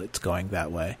whole it's going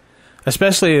that way.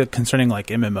 Especially concerning like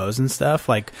MMOs and stuff,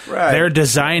 like they're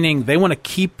designing, they want to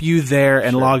keep you there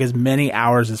and log as many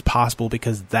hours as possible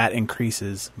because that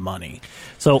increases money.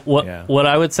 So what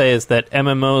I would say is that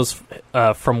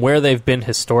MMOs, from where they've been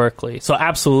historically, so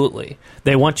absolutely,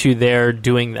 they want you there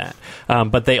doing that.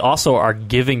 But they also are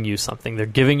giving you something. They're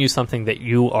giving you something that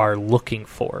you are looking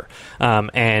for.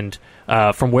 And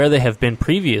from where they have been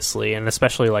previously, and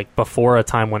especially like before a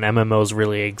time when MMOs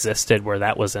really existed, where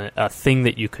that was a thing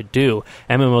that you could do,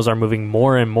 MMOs are moving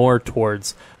more and more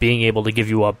towards being able to give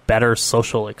you a better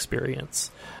social experience,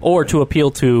 or to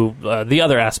appeal to the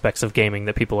other aspects of gaming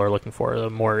that people are looking for, a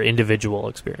more individual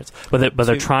experience. But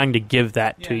they're trying to give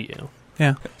that to you.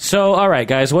 Yeah. So, all right,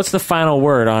 guys, what's the final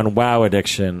word on WoW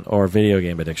addiction or video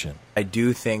game addiction? I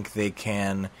do think they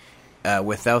can,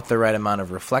 without the right amount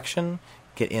of reflection,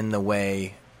 get in the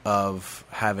way of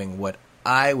having what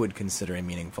I would consider a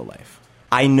meaningful life.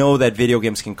 I know that video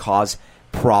games can cause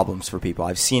problems for people.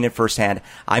 I've seen it firsthand.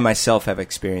 I myself have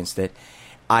experienced it.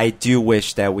 I do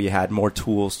wish that we had more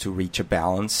tools to reach a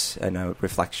balance and a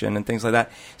reflection and things like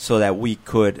that, so that we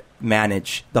could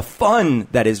manage the fun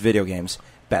that is video games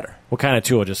better. What kind of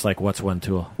tool? Just like what's one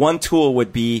tool? One tool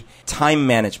would be time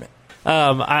management.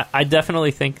 I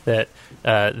definitely think that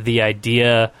the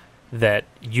idea that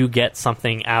you get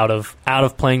something out of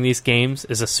playing these games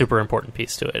is a super important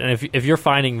piece to it. And if you're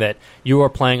finding that you are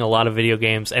playing a lot of video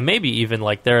games, and maybe even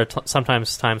like there are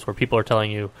sometimes times where people are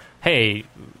telling you, hey,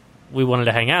 we wanted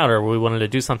to hang out, or we wanted to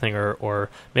do something, or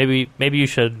maybe you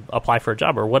should apply for a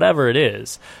job, or whatever it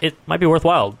is, it might be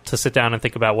worthwhile to sit down and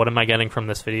think about, what am I getting from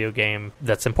this video game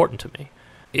that's important to me?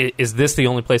 Is this the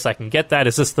only place I can get that?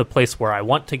 Is this the place where I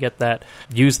want to get that?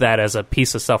 Use that as a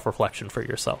piece of self-reflection for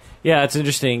yourself. Yeah, it's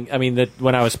interesting. I mean,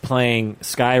 when I was playing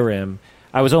Skyrim,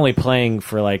 I was only playing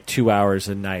for like 2 hours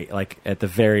a night, like at the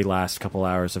very last couple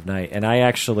hours of night. And I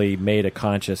actually made a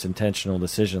conscious, intentional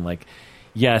decision, like,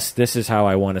 yes, this is how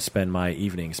I want to spend my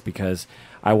evenings, because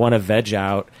I want to veg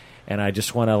out and I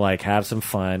just want to like have some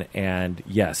fun. And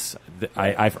yes,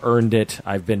 I've earned it.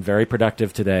 I've been very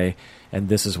productive today, and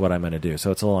this is what I'm going to do.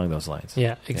 So it's along those lines.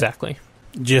 Yeah, exactly.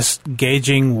 Just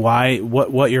gauging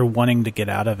what you're wanting to get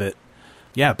out of it.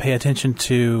 Yeah, pay attention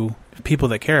to people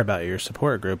that care about your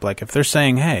support group. Like if they're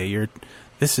saying, "Hey,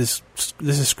 this is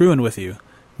screwing with you,"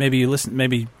 maybe you listen.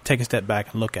 Maybe take a step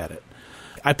back and look at it.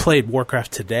 I played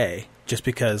Warcraft today just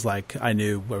because like I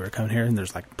knew we were coming here and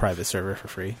there's like a private server for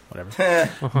free, whatever.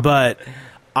 But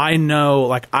I know,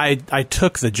 like I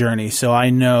took the journey, so I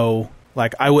know.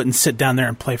 Like, I wouldn't sit down there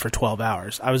and play for 12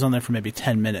 hours. I was on there for maybe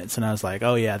 10 minutes, and I was like,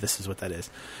 oh, yeah, this is what that is,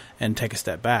 and take a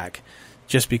step back,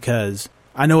 just because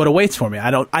I know what awaits for me.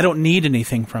 I don't need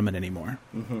anything from it anymore.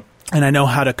 Mm-hmm. And I know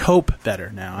how to cope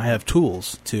better now. I have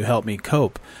tools to help me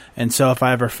cope. And so if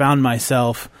I ever found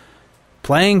myself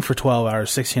playing for 12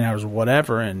 hours, 16 hours,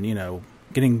 whatever, and, you know,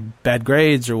 getting bad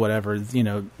grades or whatever, you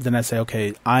know, then I say,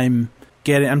 okay, I'm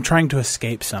trying to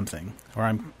escape something, or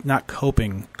I'm not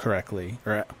coping correctly,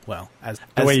 or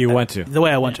the way you want to. The way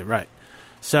I want to, right.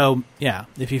 So, yeah,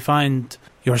 if you find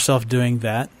yourself doing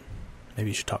that, maybe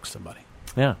you should talk to somebody.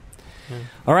 Yeah.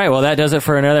 All right, well, that does it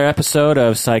for another episode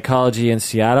of Psychology in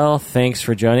Seattle. Thanks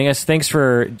for joining us. Thanks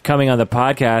for coming on the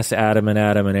podcast, Adam and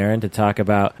Aaron, to talk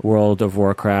about World of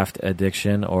Warcraft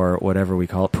addiction, or whatever we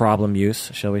call it, problem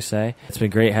use, shall we say. It's been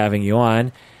great having you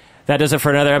on. That does it for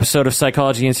another episode of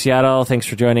Psychology in Seattle. Thanks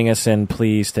for joining us, and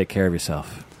please take care of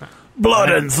yourself. Blood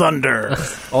and thunder.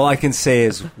 All I can say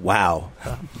is, wow.